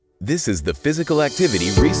This is the Physical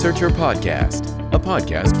Activity Researcher Podcast, a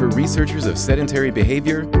podcast for researchers of sedentary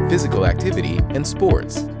behavior, physical activity, and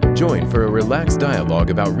sports. Join for a relaxed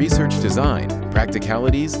dialogue about research design,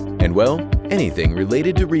 practicalities, and, well, anything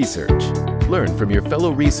related to research. Learn from your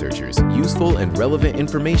fellow researchers useful and relevant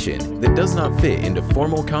information that does not fit into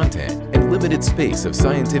formal content and limited space of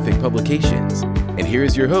scientific publications. And here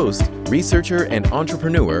is your host, researcher and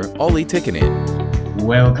entrepreneur, Olli Tikkanen.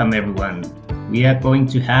 Welcome, everyone. We are going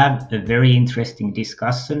to have a very interesting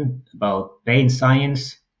discussion about pain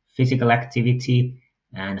science, physical activity,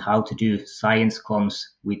 and how to do science comms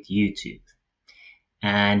with YouTube.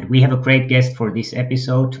 And we have a great guest for this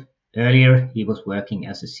episode. Earlier, he was working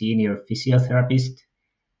as a senior physiotherapist.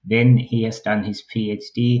 Then he has done his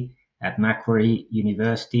PhD at Macquarie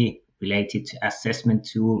University related to assessment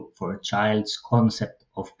tool for a child's concept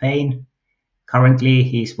of pain. Currently,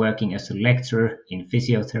 he is working as a lecturer in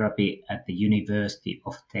physiotherapy at the University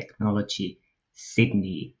of Technology,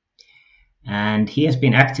 Sydney. And he has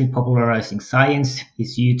been active popularizing science.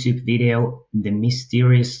 His YouTube video, The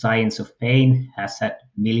Mysterious Science of Pain, has had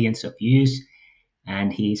millions of views.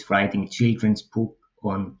 And he is writing a children's book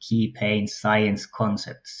on key pain science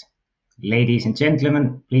concepts. Ladies and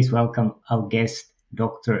gentlemen, please welcome our guest,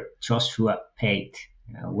 Dr. Joshua Pate.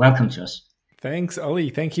 Welcome, Josh. Thanks,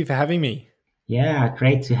 Olli. Thank you for having me. Yeah,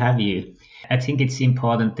 great to have you. I think it's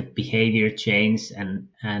important the behavior change, and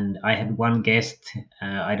I had one guest,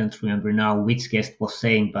 I don't remember now which guest was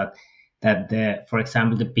saying, but that for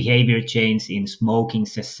example, the behavior change in smoking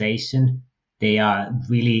cessation, they are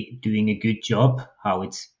really doing a good job, how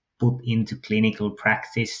it's put into clinical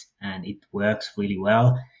practice and it works really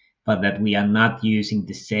well, but that we are not using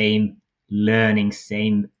the same learning,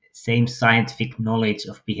 same scientific knowledge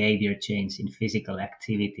of behavior change in physical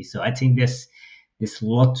activity. So I think there's a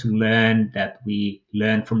lot to learn that we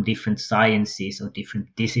learn from different sciences or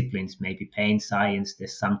different disciplines. Maybe pain science,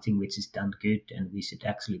 there's something which is done good and we should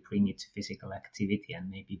actually bring it to physical activity,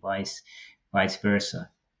 and maybe vice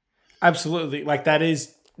versa. Absolutely. Like, that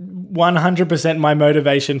is 100% my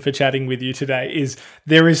motivation for chatting with you today. Is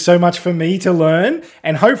there is so much for me to learn,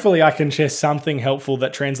 and hopefully I can share something helpful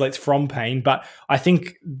that translates from pain. But I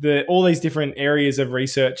think all these different areas of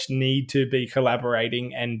research need to be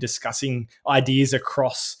collaborating and discussing ideas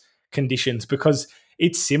across conditions, because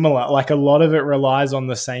it's similar. Like, a lot of it relies on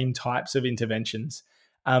the same types of interventions.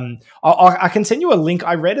 I can send you a link.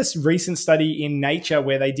 I read a recent study in Nature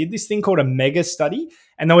where they did this thing called a mega study,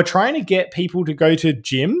 and they were trying to get people to go to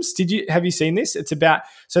gyms. Have you seen this? It's about,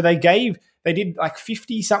 so they did like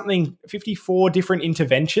 54 different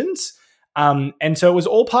interventions. And so it was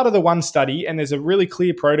all part of the one study, and there's a really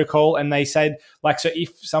clear protocol. And they said, like, so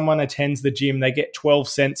if someone attends the gym, they get 12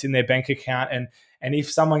 cents in their bank account, and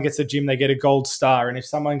if someone gets a gym, they get a gold star. And if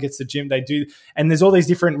someone gets the gym, they do. And there's all these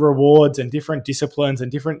different rewards and different disciplines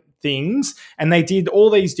and different things. And they did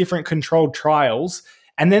all these different controlled trials.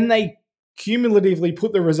 And then they cumulatively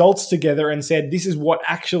put the results together and said, this is what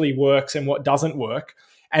actually works and what doesn't work.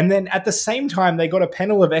 And then at the same time, they got a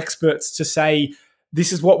panel of experts to say,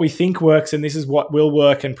 this is what we think works and this is what will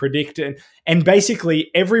work, and predict. And basically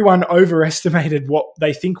everyone overestimated what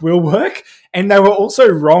they think will work. And they were also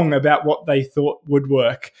wrong about what they thought would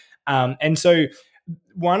work. And so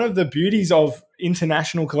one of the beauties of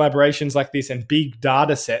international collaborations like this and big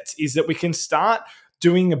data sets is that we can start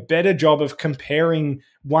doing a better job of comparing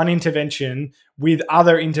one intervention with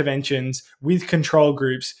other interventions, with control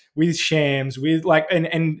groups, with shams, with like,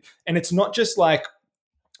 and it's not just like,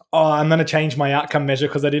 oh, I'm going to change my outcome measure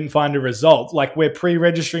because I didn't find a result. Like, we're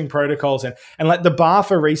pre-registering protocols, and like the bar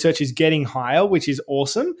for research is getting higher, which is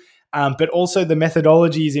awesome. But also the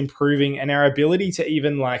methodology is improving, and our ability to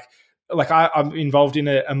even I'm involved in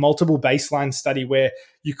a multiple baseline study where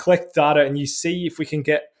you collect data and you see if we can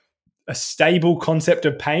get a stable concept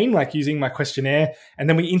of pain, like using my questionnaire. And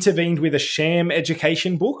then we intervened with a sham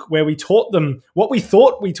education book where we taught them what we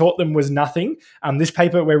thought we taught them was nothing. This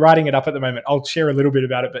paper, we're writing it up at the moment. I'll share a little bit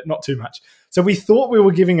about it, but not too much. So we thought we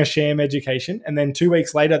were giving a sham education. And then 2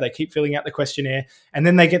 weeks later, they keep filling out the questionnaire, and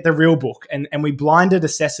then they get the real book. And we blinded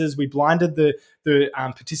assessors. We blinded the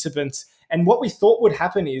participants. And what we thought would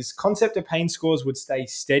happen is concept of pain scores would stay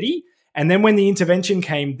steady. And then when the intervention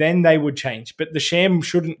came, then they would change. But the sham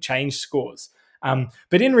shouldn't change scores.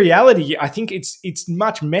 But in reality, I think it's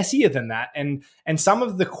much messier than that. And some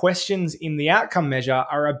of the questions in the outcome measure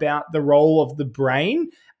are about the role of the brain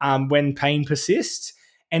when pain persists.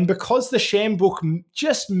 And because the sham book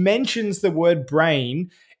just mentions the word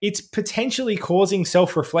brain, it's potentially causing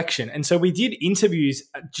self-reflection. And so we did interviews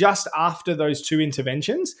just after those two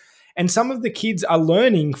interventions. And some of the kids are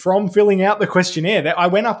learning from filling out the questionnaire. I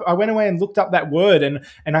went away and looked up that word, and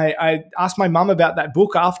I asked my mum about that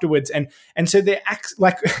book afterwards. And so they're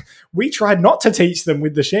like, we tried not to teach them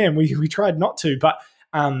with the sham. We tried not to, but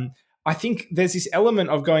I think there's this element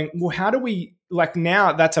of going, well, how do we, like,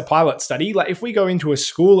 now that's a pilot study. Like, if we go into a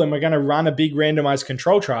school and we're going to run a big randomized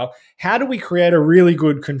control trial, how do we create a really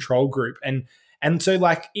good control group? And so,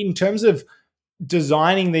 like, in terms of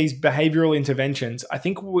designing these behavioral interventions, I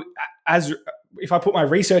think if I put my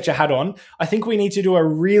researcher hat on, I think we need to do a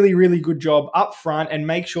really, really good job up front and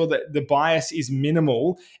make sure that the bias is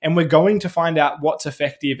minimal, and we're going to find out what's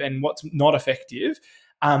effective and what's not effective.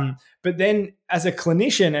 But then as a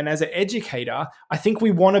clinician and as an educator, I think we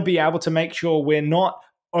want to be able to make sure we're not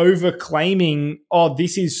over claiming, oh,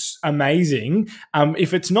 this is amazing,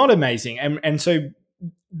 if it's not amazing. And so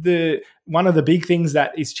one of the big things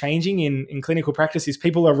that is changing in clinical practice is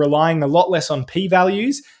people are relying a lot less on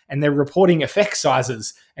p-values, and they're reporting effect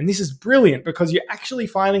sizes. And this is brilliant because you're actually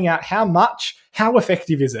finding out how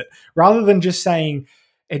effective is it, rather than just saying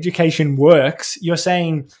education works. You're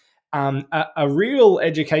saying a real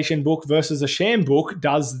education book versus a sham book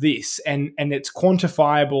does this, and it's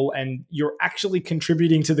quantifiable, and you're actually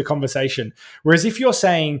contributing to the conversation. Whereas if you're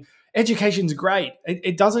saying education's great,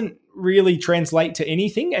 it doesn't really translate to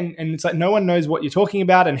anything, and it's like no one knows what you're talking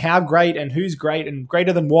about and how great and who's great and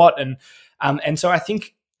greater than what, and so I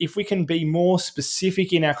think if we can be more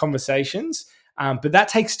specific in our conversations, but that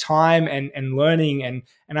takes time and learning, and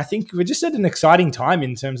I think we're just at an exciting time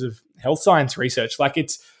in terms of health science research. Like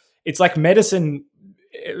it's like medicine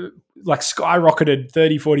like skyrocketed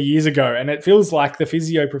 30, 40 years ago, and it feels like the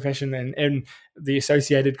physio profession and the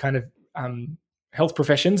associated kind of health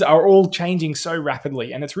professions are all changing so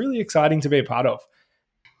rapidly, and it's really exciting to be a part of.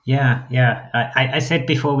 Yeah. I said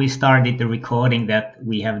before we started the recording that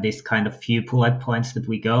we have this kind of few bullet points that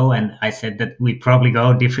we go, and I said that we probably go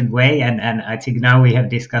a different way, and I think now we have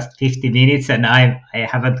discussed 50 minutes, and I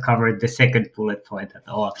haven't covered the second bullet point at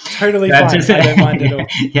all. Totally fine. I don't mind at all.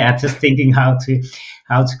 Yeah, just thinking how to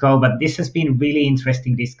go. But this has been really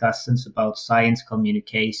interesting discussions about science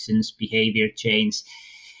communications, behavior change.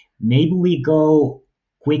 Maybe we go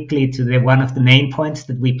quickly to one of the main points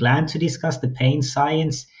that we plan to discuss, the pain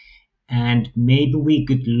science, and maybe we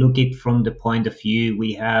could look it from the point of view.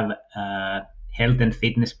 We have health and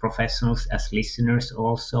fitness professionals as listeners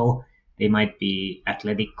also. They might be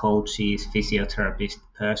athletic coaches, physiotherapists,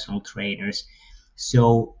 personal trainers.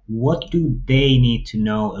 So what do they need to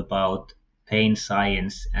know about pain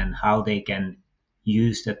science and how they can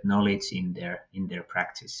use that knowledge in their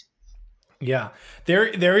practice? Yeah,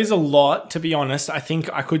 there is a lot, to be honest. I think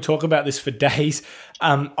I could talk about this for days.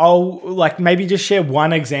 I'll maybe just share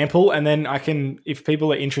one example, and then I can, if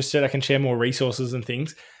people are interested, I can share more resources and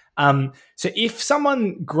things. So if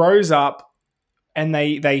someone grows up and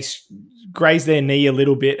they graze their knee a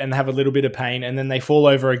little bit and have a little bit of pain, and then they fall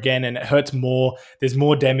over again and it hurts more, there's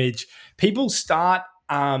more damage, people start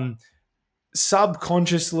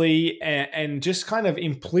subconsciously and just kind of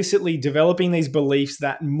implicitly developing these beliefs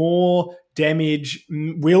that more damage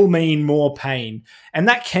will mean more pain. And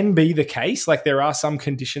that can be the case. Like, there are some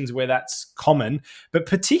conditions where that's common, but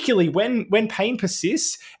particularly when pain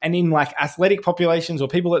persists, and in like athletic populations or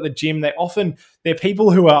people at the gym, they're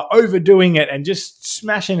people who are overdoing it and just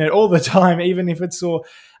smashing it all the time, even if it's sore.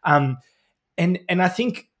 And I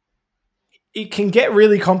think it can get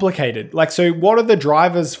really complicated. Like, so what are the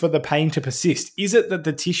drivers for the pain to persist? Is it that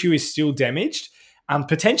the tissue is still damaged?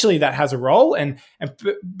 Potentially that has a role,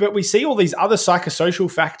 but we see all these other psychosocial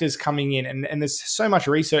factors coming in, and there's so much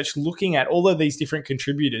research looking at all of these different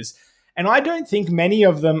contributors. And I don't think many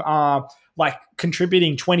of them are like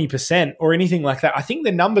contributing 20% or anything like that. I think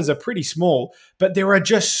the numbers are pretty small, but there are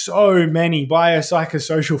just so many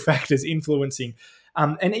biopsychosocial factors influencing.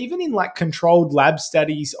 And even in like controlled lab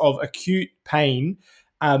studies of acute pain,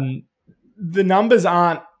 the numbers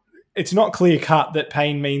aren't, it's not clear cut that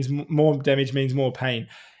pain means more damage means more pain.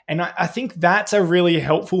 And I think that's a really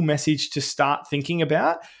helpful message to start thinking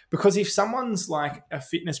about, because if someone's like a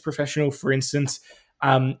fitness professional, for instance,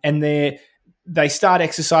 and they start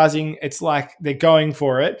exercising, it's like they're going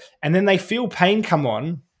for it, and then they feel pain come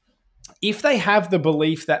on. If they have the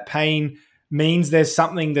belief that pain means there's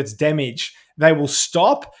something that's damaged, they will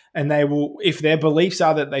stop, and they will, if their beliefs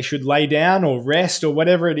are that they should lay down or rest or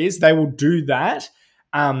whatever it is, they will do that.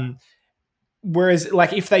 Whereas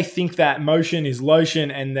like if they think that motion is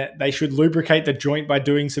lotion and that they should lubricate the joint by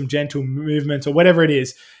doing some gentle movements or whatever it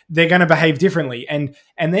is, they're going to behave differently. And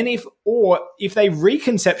then if they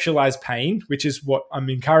reconceptualize pain, which is what I'm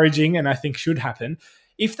encouraging and I think should happen,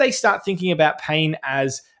 if they start thinking about pain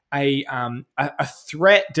as a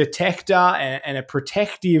threat detector and a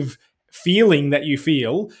protective feeling that you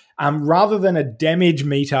feel, rather than a damage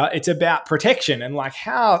meter. It's about protection and like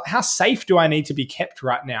how safe do I need to be kept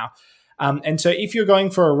right now. And so if you're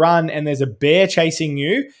going for a run and there's a bear chasing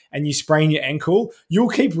you and you sprain your ankle, you'll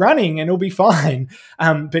keep running and it'll be fine.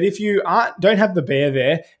 But if you don't have the bear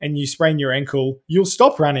there and you sprain your ankle, you'll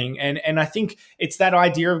stop running. And I think it's that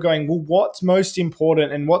idea of going, well, what's most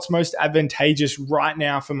important and what's most advantageous right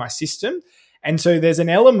now for my system? And so there's an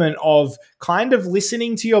element of kind of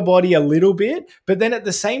listening to your body a little bit, but then at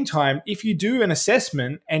the same time, if you do an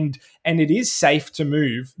assessment and it is safe to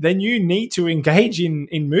move, then you need to engage in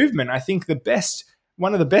movement. I think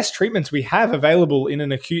one of the best treatments we have available in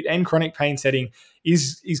an acute and chronic pain setting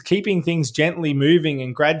is keeping things gently moving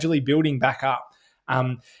and gradually building back up.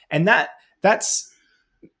 And that's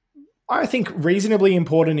I think reasonably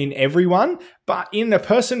important in everyone, but in a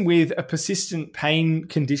person with a persistent pain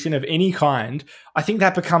condition of any kind, I think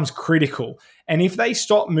that becomes critical. And if they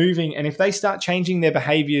stop moving and if they start changing their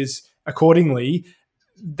behaviors accordingly,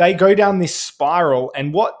 they go down this spiral.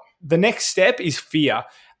 And what the next step is fear.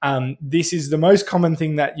 This is the most common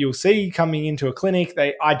thing that you'll see coming into a clinic.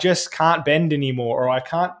 I just can't bend anymore, or I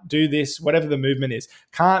can't do this, whatever the movement is.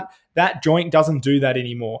 That joint doesn't do that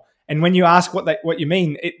anymore. And when you ask what you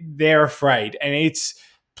mean, they're afraid, and it's,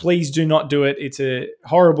 please do not do it. It's a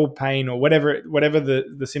horrible pain, or whatever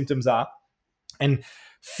the symptoms are. And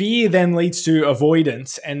fear then leads to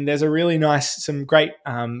avoidance. And there's some great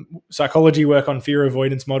psychology work on fear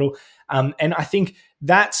avoidance model. And I think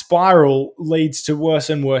that spiral leads to worse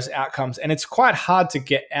and worse outcomes. And it's quite hard to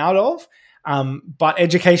get out of. But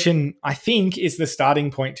education, I think, is the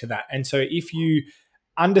starting point to that. And so if you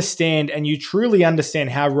understand and you truly understand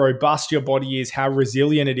how robust your body is, how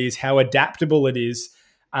resilient it is, how adaptable it is,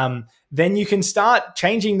 then you can start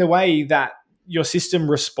changing the way that your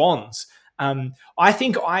system responds. I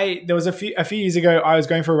think there was a few years ago, I was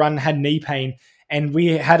going for a run, had knee pain, and we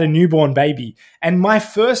had a newborn baby. And my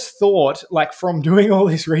first thought, like from doing all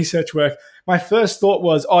this research work, my first thought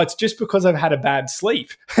was, it's just because I've had a bad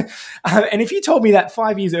sleep. And if you told me that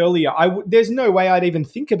 5 years earlier, there's no way I'd even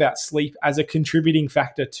think about sleep as a contributing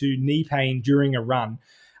factor to knee pain during a run.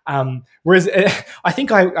 Whereas I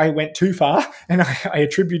think I went too far and I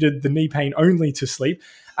attributed the knee pain only to sleep.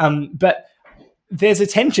 But there's a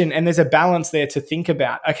tension and there's a balance there to think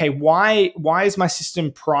about. Okay, why is my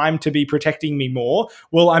system primed to be protecting me more?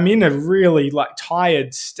 Well, I'm in a really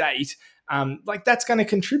tired state. That's going to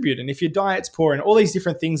contribute. And if your diet's poor and all these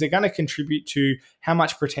different things are going to contribute to how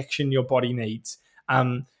much protection your body needs.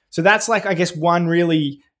 So that's I guess one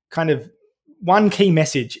key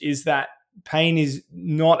message is that pain is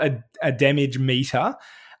not a damage meter.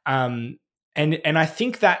 And I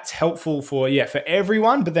think that's helpful for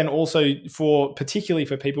everyone, but then also particularly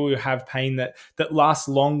for people who have pain that lasts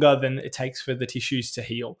longer than it takes for the tissues to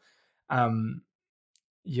heal.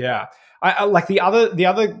 I like the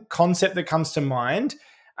other concept that comes to mind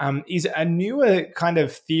is a newer kind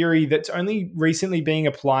of theory that's only recently being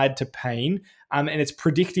applied to pain, and it's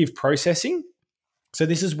predictive processing. So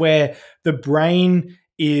this is where the brain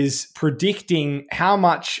is predicting how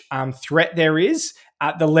much threat there is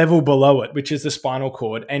at the level below it, which is the spinal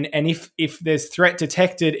cord. And if there's threat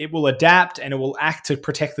detected, it will adapt and it will act to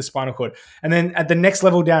protect the spinal cord. And then at the next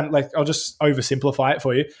level down, I'll just oversimplify it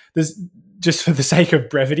for you. Just for the sake of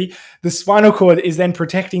brevity, the spinal cord is then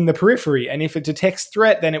protecting the periphery. And if it detects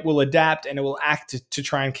threat, then it will adapt and it will act to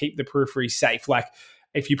try and keep the periphery safe. Like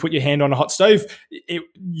if you put your hand on a hot stove,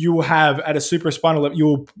 you will have at a supraspinal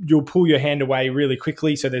level, you'll pull your hand away really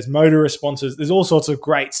quickly. So there's motor responses. There's all sorts of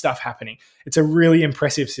great stuff happening. It's a really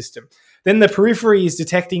impressive system. Then the periphery is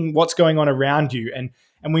detecting what's going on around you.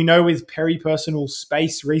 And we know with peripersonal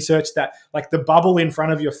space research that the bubble in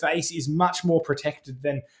front of your face is much more protected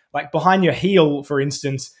than behind your heel, for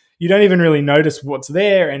instance. You don't even really notice what's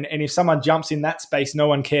there. And if someone jumps in that space, no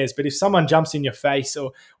one cares. But if someone jumps in your face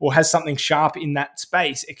or has something sharp in that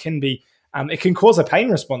space, it can cause a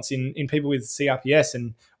pain response in people with CRPS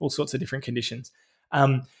and all sorts of different conditions.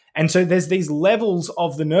 And so there's these levels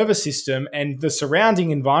of the nervous system and the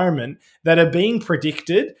surrounding environment that are being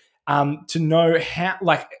predicted to know how,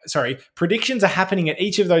 predictions are happening at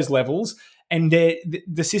each of those levels, and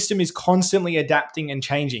the system is constantly adapting and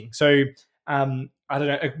changing. So, I don't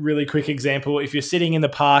know, a really quick example, if you're sitting in the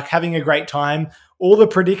park having a great time, all the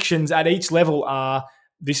predictions at each level are,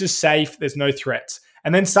 this is safe, there's no threats.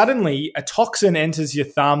 And then suddenly a toxin enters your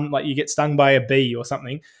thumb, like you get stung by a bee or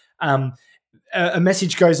something. A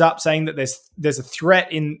message goes up saying that there's a threat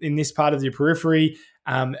in this part of your periphery.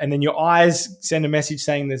 And then your eyes send a message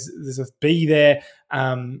saying there's a bee there.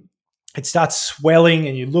 it starts swelling,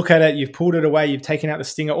 and you look at it, you've pulled it away, you've taken out the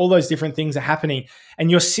stinger, all those different things are happening.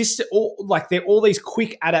 And your system, they're all these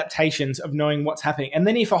quick adaptations of knowing what's happening. And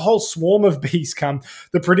then if a whole swarm of bees come,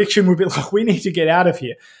 the prediction would be like, we need to get out of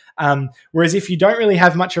here. Whereas if you don't really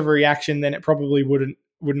have much of a reaction, then it probably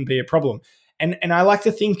wouldn't be a problem. And I like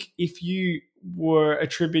to think if you were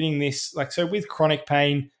attributing this, like, so with chronic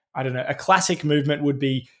pain, I don't know, a classic movement would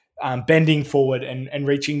be bending forward and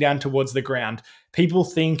reaching down towards the ground. People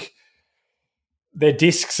think their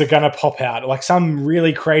discs are going to pop out, like some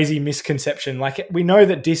really crazy misconception. Like, we know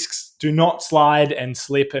that discs do not slide and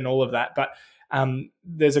slip and all of that, but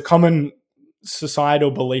there's a common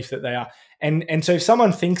societal belief that they are. And so if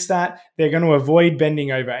someone thinks that, they're going to avoid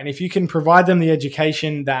bending over. And if you can provide them the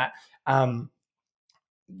education that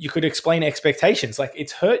you could explain expectations, like,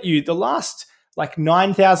 it's hurt you the last like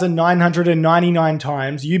 9,999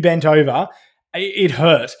 times you bent over, it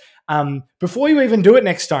hurt. Before you even do it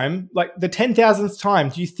next time, like the 10,000th time,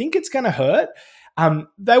 do you think it's going to hurt?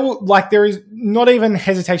 They will, like, there is not even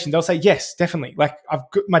hesitation. They'll say, yes, definitely. Like,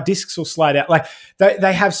 my discs will slide out. Like,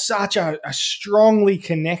 they have such a strongly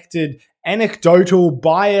connected, anecdotal,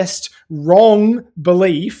 biased, wrong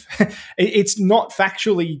belief. It's not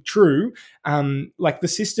factually true. Like, the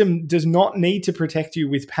system does not need to protect you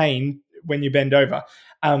with pain when you bend over.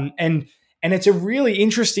 And it's a really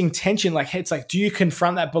interesting tension. Like, it's like, do you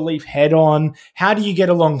confront that belief head on? How do you get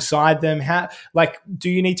alongside them? Do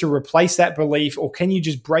you need to replace that belief, or can you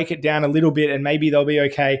just break it down a little bit and maybe they'll be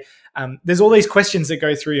okay? There's all these questions that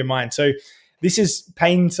go through your mind. So this is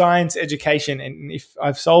pain science education. And if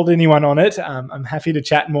I've sold anyone on it, I'm happy to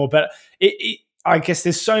chat more. But I guess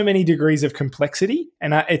there's so many degrees of complexity,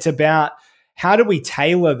 and it's about how do we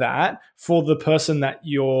tailor that for the person that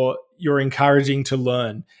you're encouraging to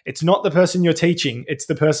learn. It's not the person you're teaching; it's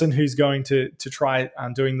the person who's going to try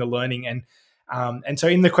doing the learning. And so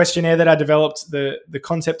in the questionnaire that I developed, the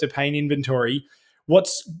concept of pain inventory,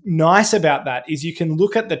 what's nice about that is you can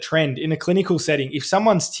look at the trend in a clinical setting. If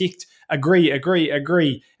someone's ticked agree,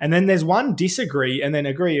 and then there's one disagree, and then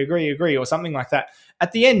agree, or something like that,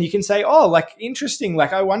 at the end you can say, oh, like, interesting.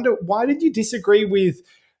 Like, I wonder, why did you disagree with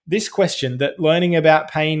this question that learning about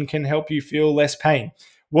pain can help you feel less pain?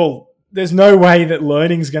 Well, there's no way that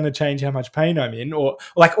learning is going to change how much pain I'm in, or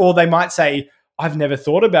they might say, I've never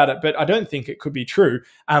thought about it, but I don't think it could be true.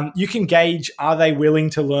 You can gauge, are they willing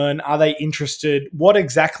to learn? Are they interested? What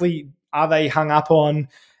exactly are they hung up on?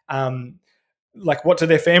 What do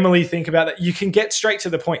their family think about it? You can get straight to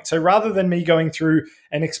the point. So rather than me going through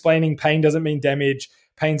and explaining pain doesn't mean damage,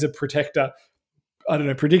 pain's a protector, I don't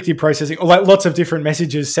know, predictive processing, or like lots of different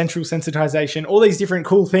messages, central sensitization, all these different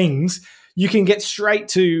cool things, you can get straight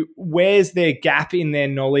to where's their gap in their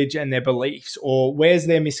knowledge and their beliefs, or where's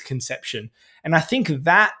their misconception. And I think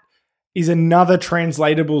that is another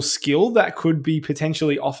translatable skill that could be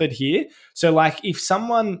potentially offered here. So like, if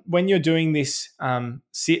someone, when you're doing this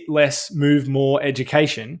sit less, move more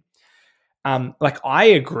education, I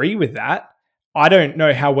agree with that. I don't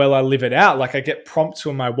know how well I live it out. Like, I get prompts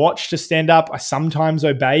on my watch to stand up. I sometimes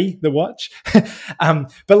obey the watch.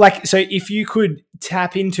 So if you could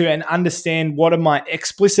tap into and understand what are my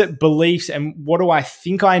explicit beliefs and what do I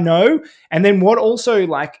think I know, and then what also,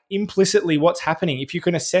 like, implicitly what's happening. If you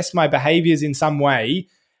can assess my behaviors in some way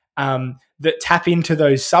that tap into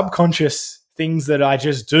those subconscious things that I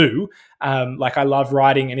just do. Like, I love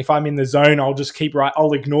writing, and if I'm in the zone, I'll just keep writing.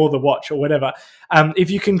 I'll ignore the watch or whatever.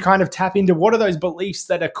 If you can kind of tap into what are those beliefs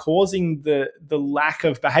that are causing the lack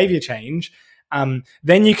of behavior change,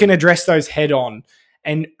 then you can address those head on.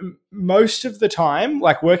 And most of the time,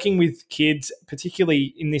 like, working with kids,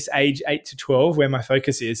 particularly in this age 8 to 12, where my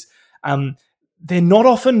focus is, they're not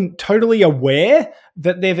often totally aware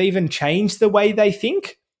that they've even changed the way they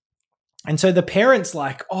think. And so the parent's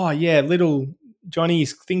like, oh yeah, little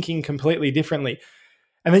Johnny's thinking completely differently.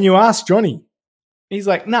 And then you ask Johnny, he's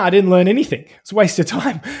like, no, I didn't learn anything. It's a waste of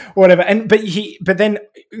time or whatever. But then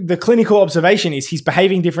the clinical observation is he's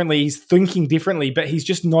behaving differently, he's thinking differently, but he's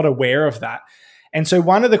just not aware of that. And so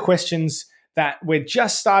one of the questions that we're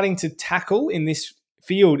just starting to tackle in this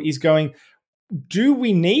field is going, do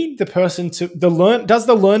we need the person does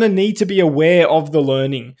the learner need to be aware of the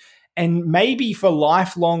learning? And maybe for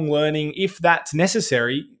lifelong learning, if that's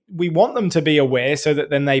necessary, we want them to be aware so that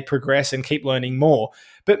then they progress and keep learning more.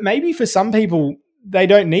 But maybe for some people, they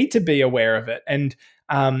don't need to be aware of it. And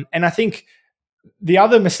I think the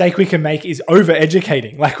other mistake we can make is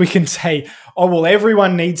over-educating. Like, we can say, oh, well,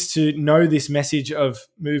 everyone needs to know this message of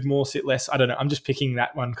move more, sit less. I don't know. I'm just picking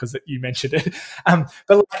that one because you mentioned it.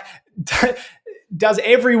 But like, does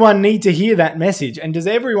everyone need to hear that message? And does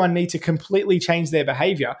everyone need to completely change their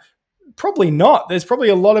behavior? Probably not. There's probably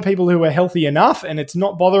a lot of people who are healthy enough and it's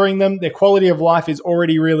not bothering them. Their quality of life is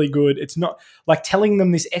already really good. It's not like telling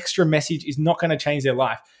them this extra message is not going to change their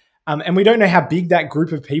life. And we don't know how big that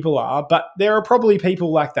group of people are, but there are probably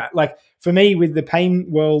people like that. Like for me with the pain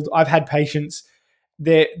world, I've had patients,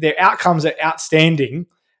 their outcomes are outstanding.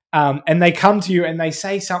 And they come to you and they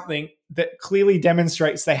say something that clearly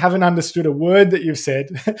demonstrates they haven't understood a word that you've said.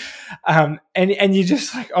 And you're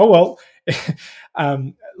just like, oh, well,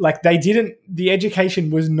 like the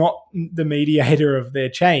education was not the mediator of their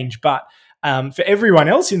change. But for everyone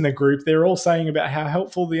else in the group, they're all saying about how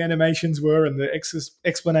helpful the animations were and the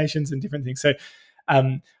explanations and different things. So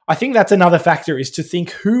I think that's another factor, is to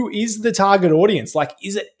think, who is the target audience? Like,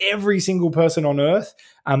 is it every single person on earth?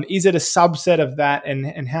 Is it a subset of that?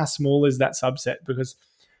 And how small is that subset? Because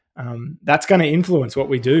that's going to influence what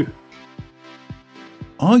we do.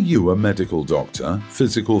 Are you a medical doctor,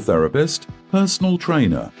 physical therapist, personal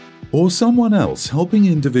trainer, or someone else helping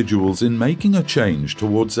individuals in making a change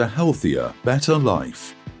towards a healthier, better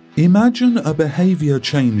life? Imagine a behavior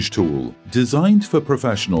change tool designed for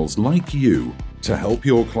professionals like you to help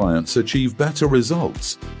your clients achieve better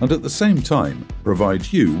results and at the same time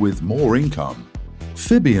provide you with more income.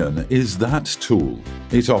 Fibion is that tool.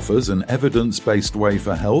 It offers an evidence-based way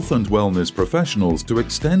for health and wellness professionals to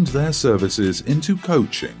extend their services into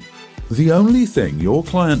coaching. The only thing your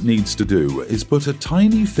client needs to do is put a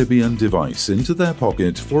tiny Fibion device into their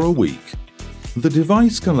pocket for a week. The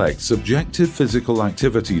device collects objective physical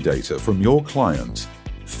activity data from your client.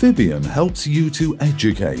 Fibion helps you to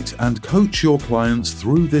educate and coach your clients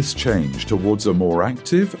through this change towards a more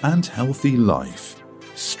active and healthy life.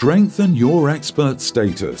 Strengthen your expert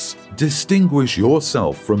status. Distinguish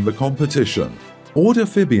yourself from the competition. Order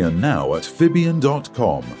Fibion now at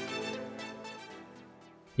Fibion.com.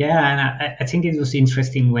 Yeah, and I think it was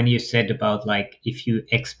interesting when you said about, like, if you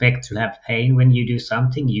expect to have pain when you do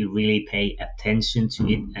something, you really pay attention to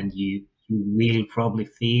it and you will probably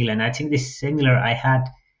feel. And I think this is similar. I had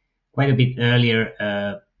quite a bit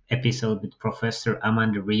earlier episode with Professor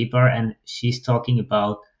Amanda Rebar, and she's talking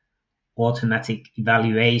about automatic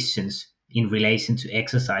evaluations in relation to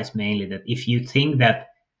exercise mainly, that if you think that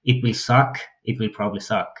it will suck, it will probably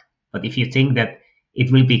suck. But if you think that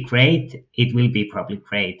it will be great, it will be probably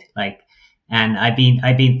great. Like, and I've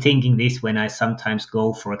been thinking this when I sometimes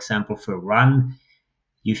go, for example, for a run.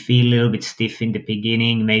 You feel a little bit stiff in the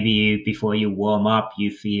beginning. Maybe before you warm up,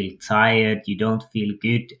 you feel tired. You don't feel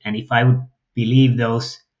good. And if I would believe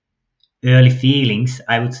those early feelings,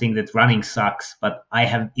 I would think that running sucks. But I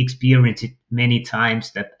have experienced it many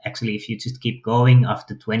times that actually, if you just keep going,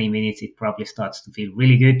 after 20 minutes, it probably starts to feel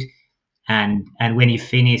really good. And when you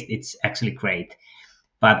finish, it's actually great.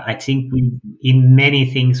 But I think in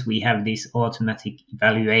many things, we have these automatic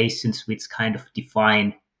evaluations which kind of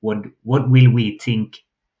define what will we think,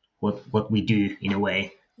 what we do in a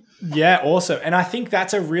way. Yeah, awesome. And I think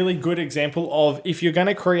that's a really good example of, if you're going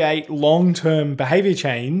to create long-term behavior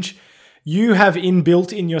change, you have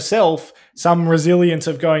inbuilt in yourself some resilience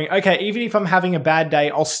of going, okay, even if I'm having a bad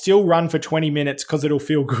day, I'll still run for 20 minutes because it'll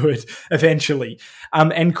feel good eventually.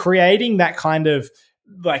 And creating that kind of,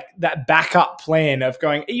 like, that backup plan of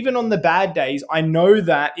going, even on the bad days, I know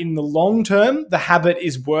that in the long term, the habit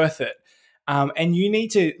is worth it. And you need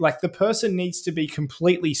to, like, the person needs to be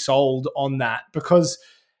completely sold on that, because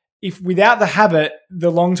if without the habit,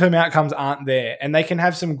 the long-term outcomes aren't there, and they can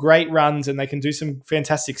have some great runs and they can do some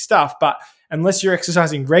fantastic stuff, but unless you're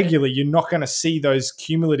exercising regularly, you're not going to see those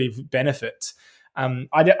cumulative benefits.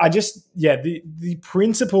 The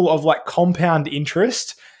principle of, like, compound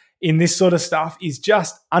interest in this sort of stuff is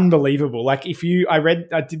just unbelievable. Like,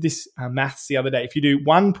 I did this maths the other day. If you do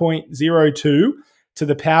 1.02 to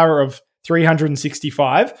the power of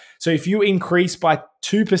 365, so if you increase by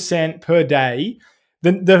 2% per day,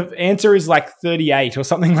 then the answer is like 38 or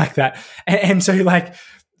something like that. And so, like,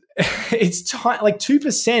 it's like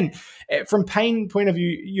 2%. From pain point of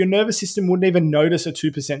view, your nervous system wouldn't even notice a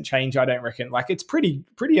 2% change, I don't reckon. Like, it's pretty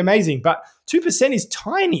amazing, but 2% is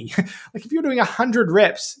tiny. Like, if you're doing 100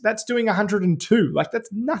 reps, that's doing 102. Like,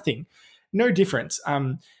 that's nothing, no difference.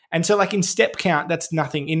 And so, like, in step count, that's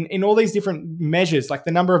nothing. In all these different measures, like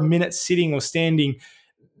the number of minutes sitting or standing,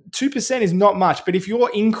 2% is not much. But if you're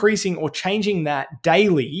increasing or changing that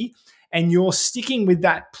daily and you're sticking with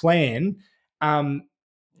that plan,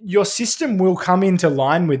 your system will come into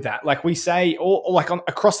line with that. Like we say, or like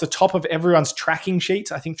across the top of everyone's tracking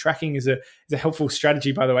sheets. I think tracking is a helpful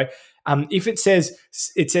strategy, by the way. If it says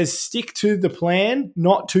stick to the plan,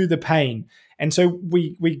 not to the pain. And so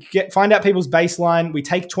we find out people's baseline, we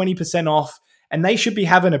take 20% off, and they should be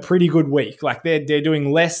having a pretty good week. Like they're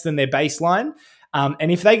doing less than their baseline.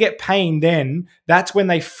 And if they get pain, then that's when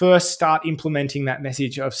they first start implementing that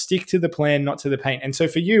message of stick to the plan, not to the pain. And so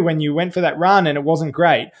for you, when you went for that run and it wasn't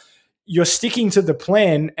great, you're sticking to the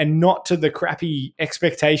plan and not to the crappy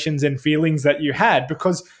expectations and feelings that you had,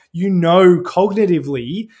 because you know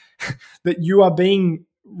cognitively that you are being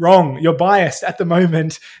wrong. You're biased at the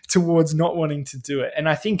moment towards not wanting to do it. And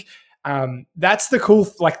I think that's the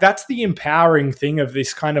cool, like that's the empowering thing of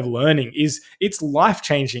this kind of learning, is it's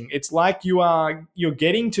life-changing. It's like you're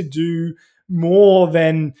getting to do more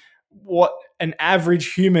than what an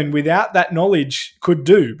average human without that knowledge could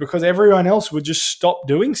do, because everyone else would just stop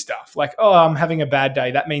doing stuff. Like, oh, I'm having a bad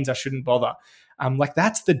day, that means I shouldn't bother. Like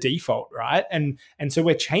that's the default, right? And so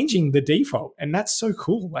we're changing the default, and that's so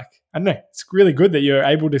cool. Like, I don't know, it's really good that you're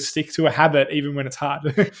able to stick to a habit even when it's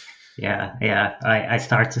hard. Yeah. I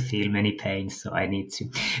start to feel many pains, so I need to.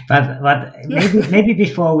 But maybe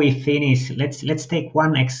before we finish, let's take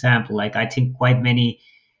one example. Like, I think quite many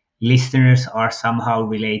listeners are somehow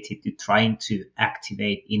related to trying to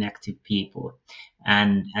activate inactive people,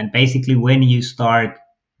 and basically when you start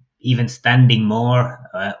even standing more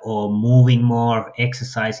or moving more,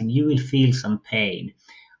 exercising, you will feel some pain.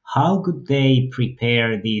 How could they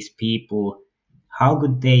prepare these people? How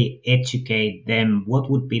could they educate them?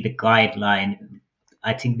 What would be the guideline?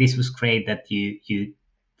 I think this was great that you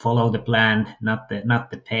follow the plan, not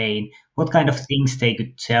the pain. What kind of things they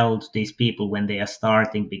could tell to these people when they are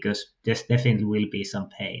starting? Because there's definitely will be some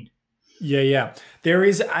pain. Yeah. There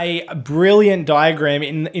is a brilliant diagram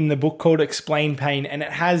in the book called Explain Pain, and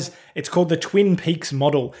it's called the Twin Peaks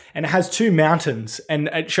model, and it has two mountains, and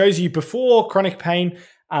it shows you before chronic pain.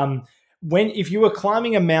 If you were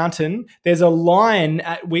climbing a mountain, there's a line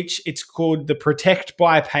at which it's called the protect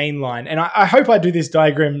by pain line. And I hope I do this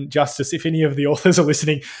diagram justice if any of the authors are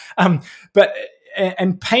listening.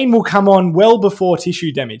 And pain will come on well before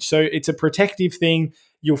tissue damage. So it's a protective thing.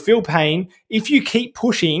 You'll feel pain. If you keep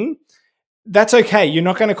pushing, that's okay. You're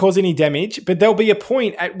not going to cause any damage, but there'll be a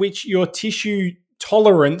point at which your tissue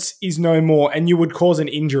tolerance is no more and you would cause an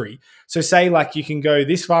injury. So say like you can go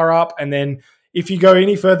this far up, and then if you go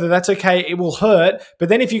any further, that's okay. It will hurt. But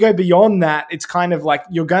then if you go beyond that, it's kind of like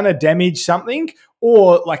you're going to damage something,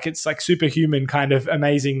 or like it's like superhuman kind of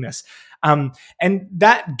amazingness. And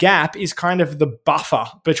that gap is kind of the buffer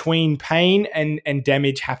between pain and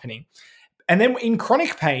damage happening. And then in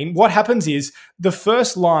chronic pain, what happens is the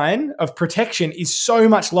first line of protection is so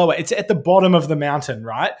much lower. It's at the bottom of the mountain,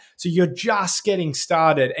 right? So you're just getting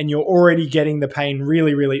started and you're already getting the pain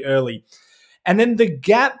really, really early. And then the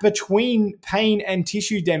gap between pain and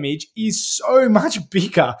tissue damage is so much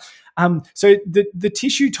bigger. So the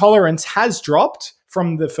tissue tolerance has dropped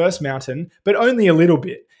from the first mountain, but only a little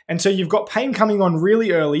bit. And so you've got pain coming on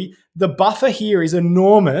really early. The buffer here is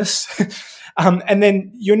enormous. And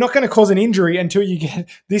then you're not going to cause an injury until you get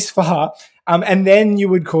this far. And then you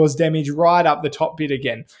would cause damage right up the top bit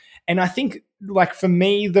again. And I think, like, for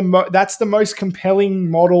me, that's the most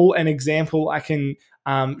compelling model and example I can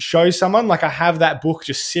show someone. Like, I have that book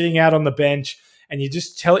just sitting out on the bench, and you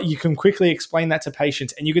just you can quickly explain that to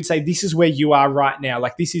patients, and you could say, this is where you are right now.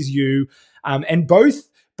 Like, this is you. And both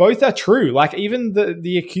are true. Like, even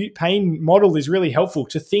the acute pain model is really helpful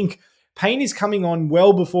to think pain is coming on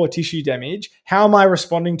well before tissue damage. How am I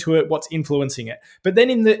responding to it? What's influencing it? But then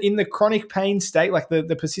in the chronic pain state, like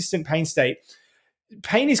the persistent pain state,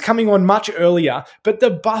 pain is coming on much earlier, but the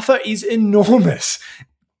buffer is enormous.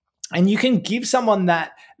 And you can give someone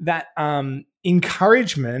that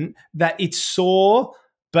encouragement that it's sore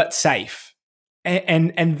but safe.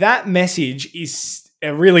 And that message is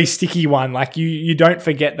a really sticky one. Like, you don't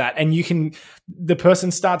forget that. And the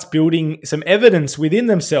person starts building some evidence within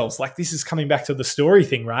themselves. Like, this is coming back to the story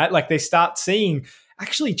thing, right? Like, they start seeing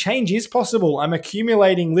actually change is possible. I'm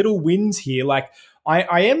accumulating little wins here. Like,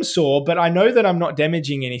 I am sore, but I know that I'm not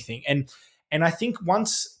damaging anything. And I think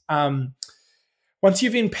once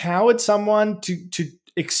you've empowered someone to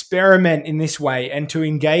experiment in this way and to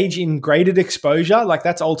engage in graded exposure, like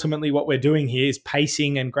that's ultimately what we're doing here, is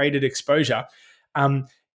pacing and graded exposure.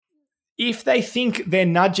 If they think they're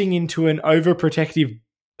nudging into an overprotective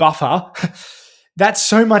buffer, that's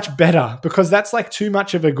so much better, because that's like too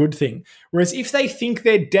much of a good thing. Whereas if they think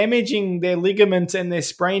they're damaging their ligaments and they're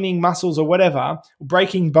spraining muscles or whatever,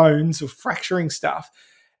 breaking bones or fracturing stuff,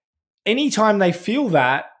 anytime they feel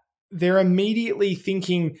that, they're immediately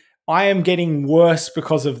thinking, I am getting worse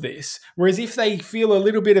because of this. Whereas if they feel a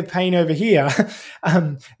little bit of pain over here,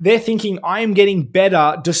 they're thinking, I am getting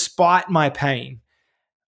better despite my pain.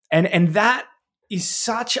 And that is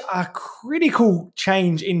such a critical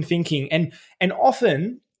change in thinking. And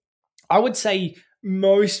often, I would say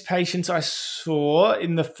most patients I saw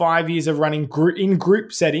in the 5 years of running in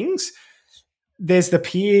group settings, there's the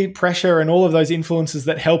peer pressure and all of those influences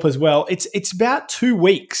that help as well. It's about 2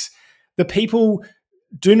 weeks. The people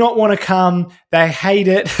do not want to come. They hate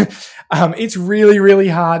it. It's really, really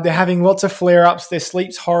hard. They're having lots of flare-ups. Their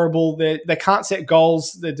sleep's horrible. They can't set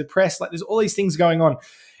goals. They're depressed. Like, there's all these things going on.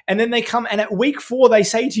 And then they come, and at week 4, they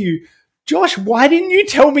say to you, Josh, why didn't you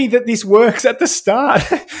tell me that this works at the start?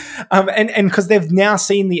 And because they've now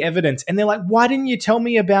seen the evidence, and they're like, why didn't you tell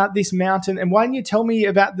me about this mountain? And why didn't you tell me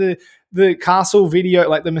about the castle video,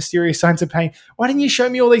 like the mysterious science of pain? Why didn't you show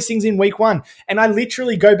me all these things in week 1? And I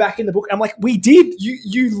literally go back in the book. And I'm like, we did.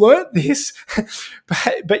 You learnt this,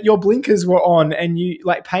 but your blinkers were on, and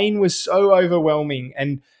pain was so overwhelming.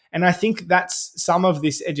 And I think that's some of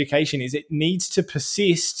this education is it needs to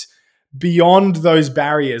persist beyond those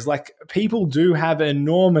barriers. Like, people do have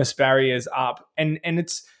enormous barriers up, and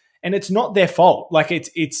it's not their fault. Like,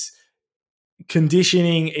 it's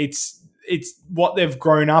conditioning. It's what they've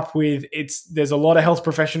grown up with. There's a lot of health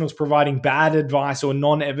professionals providing bad advice or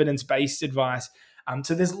non-evidence-based advice.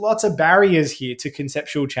 So there's lots of barriers here to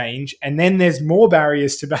conceptual change, and then there's more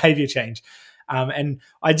barriers to behavior change. And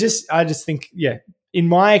I just think, in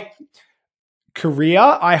my career,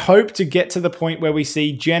 I hope to get to the point where we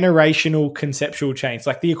see generational conceptual change,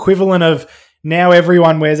 like the equivalent of now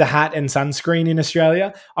everyone wears a hat and sunscreen in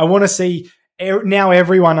Australia. I want to see now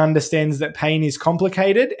everyone understands that pain is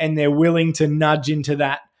complicated, and they're willing to nudge into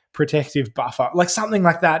that protective buffer, like something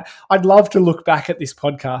like that. I'd love to look back at this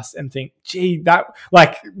podcast and think, gee, that,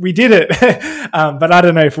 like, we did it. But I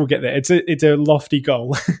don't know if we'll get there. It's a lofty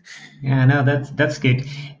goal. Yeah, no, that's good.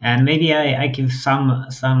 And maybe I give some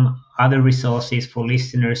other resources for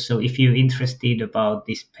listeners. So if you're interested about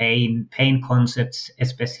this pain concepts,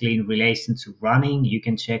 especially in relation to running, you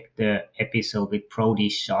can check the episode with Brody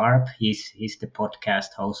Sharp. He's the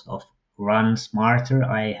podcast host of Run Smarter.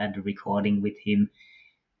 I had a recording with him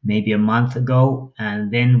maybe a month ago. And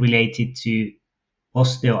then related to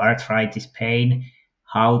osteoarthritis pain,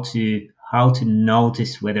 how to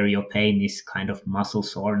notice whether your pain is kind of muscle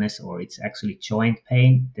soreness or it's actually joint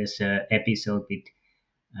pain. There's an episode with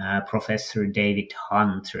Professor David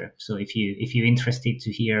Hunter. So if you're interested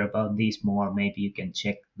to hear about these more, maybe you can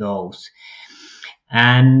check those.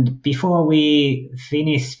 And before we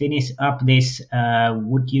finish up this,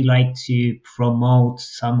 would you like to promote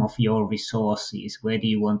some of your resources? Where do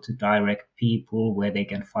you want to direct people, where they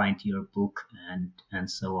can find your book and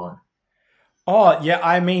so on? Oh, yeah.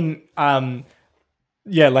 I mean,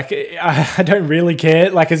 like, I don't really care.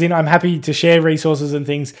 Like, as in, I'm happy to share resources and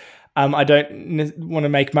things. I don't want to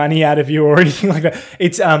make money out of you or anything like that.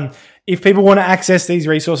 It's if people want to access these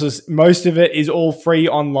resources, most of it is all free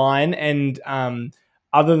online. And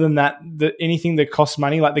other than that, anything that costs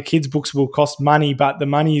money, like the kids' books will cost money, but the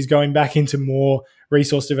money is going back into more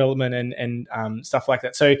resource development and stuff like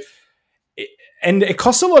that. So, and it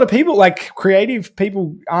costs a lot of people. Like, creative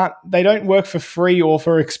people they don't work for free or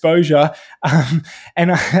for exposure.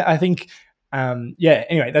 And I think,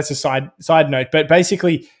 anyway, that's a side note. But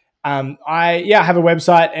basically, I have a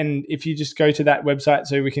website, and if you just go to that website,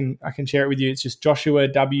 so I can share it with you. It's just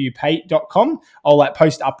joshuawpate.com. I'll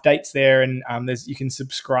post updates there, and you can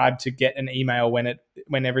subscribe to get an email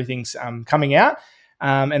when everything's coming out.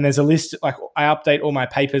 And there's a list, like, I update all my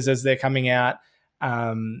papers as they're coming out.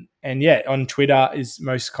 And on Twitter is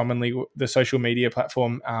most commonly the social media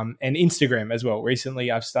platform, and Instagram as well.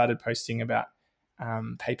 Recently, I've started posting about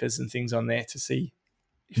papers and things on there to see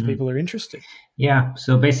if people are interested. Yeah,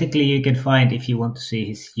 so basically you can find, if you want to see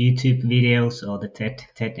his YouTube videos or the TED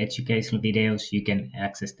educational videos, you can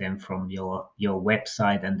access them from your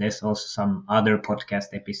website. And there's also some other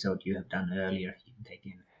podcast episode you have done earlier. You can take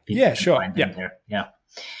in. Sure. Find them there. Yeah,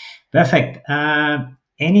 perfect.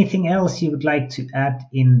 Anything else you would like to add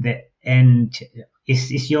in the end?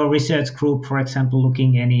 Is your research group, for example,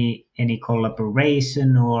 looking any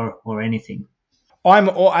collaboration or anything?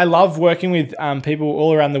 I love working with people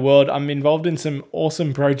all around the world. I'm involved in some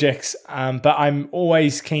awesome projects, but I'm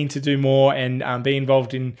always keen to do more and be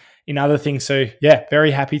involved in other things. So yeah,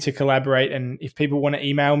 very happy to collaborate. And if people want to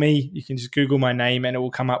email me, you can just Google my name and it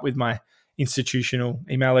will come up with my institutional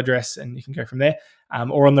email address, and you can go from there.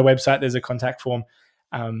 Or on the website, there's a contact form.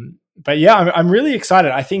 But yeah, I'm really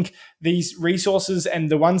excited. I think these resources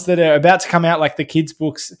and the ones that are about to come out, like the kids'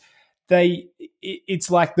 books,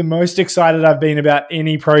 it's like the most excited I've been about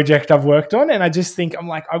any project I've worked on. And I just think,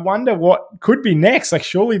 I wonder what could be next. Like,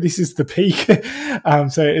 surely this is the peak.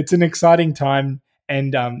 So it's an exciting time.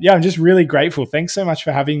 And I'm just really grateful. Thanks so much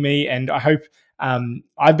for having me. And I hope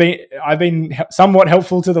I've been somewhat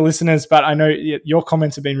helpful to the listeners, but I know your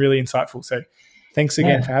comments have been really insightful. So Thanks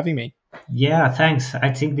again for having me. Yeah, thanks.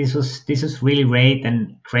 I think this was really great,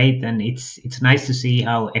 and it's nice to see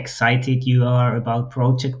how excited you are about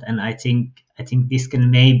project, and I think this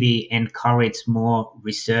can maybe encourage more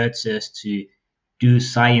researchers to do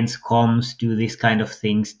science comms, do this kind of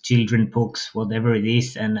things, children books, whatever it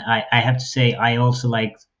is. And I have to say, I also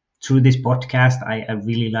like, through this podcast, I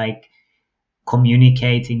really like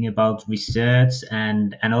communicating about research,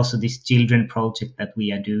 and also this children project that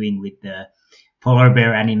we are doing with the polar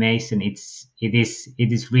bear animation. It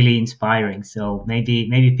is really inspiring. So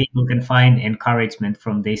maybe people can find encouragement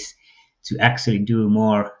from this to actually do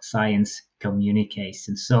more science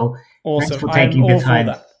communication. So awesome. Thanks for taking the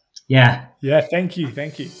time. Yeah, thank you.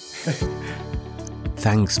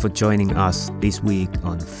 Thanks for joining us this week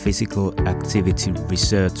on Physical Activity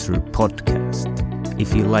Researcher Podcast.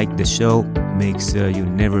 If you like the show, make sure you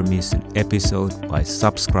never miss an episode by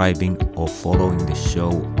subscribing or following the show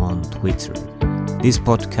on Twitter. This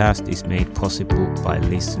podcast is made possible by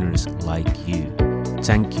listeners like you.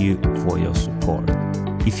 Thank you for your support.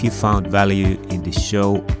 If you found value in the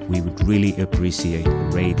show, we would really appreciate a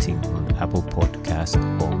rating on Apple Podcasts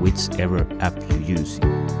or whichever app you're using.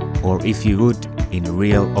 Or if you would, in a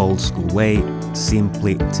real old school way,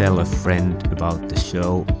 simply tell a friend about the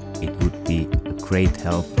show. It would be a great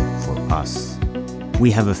help for us.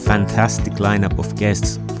 We have a fantastic lineup of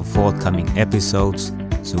guests for forthcoming episodes,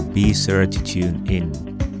 so be sure to tune in.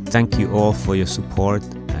 Thank you all for your support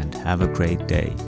and have a great day.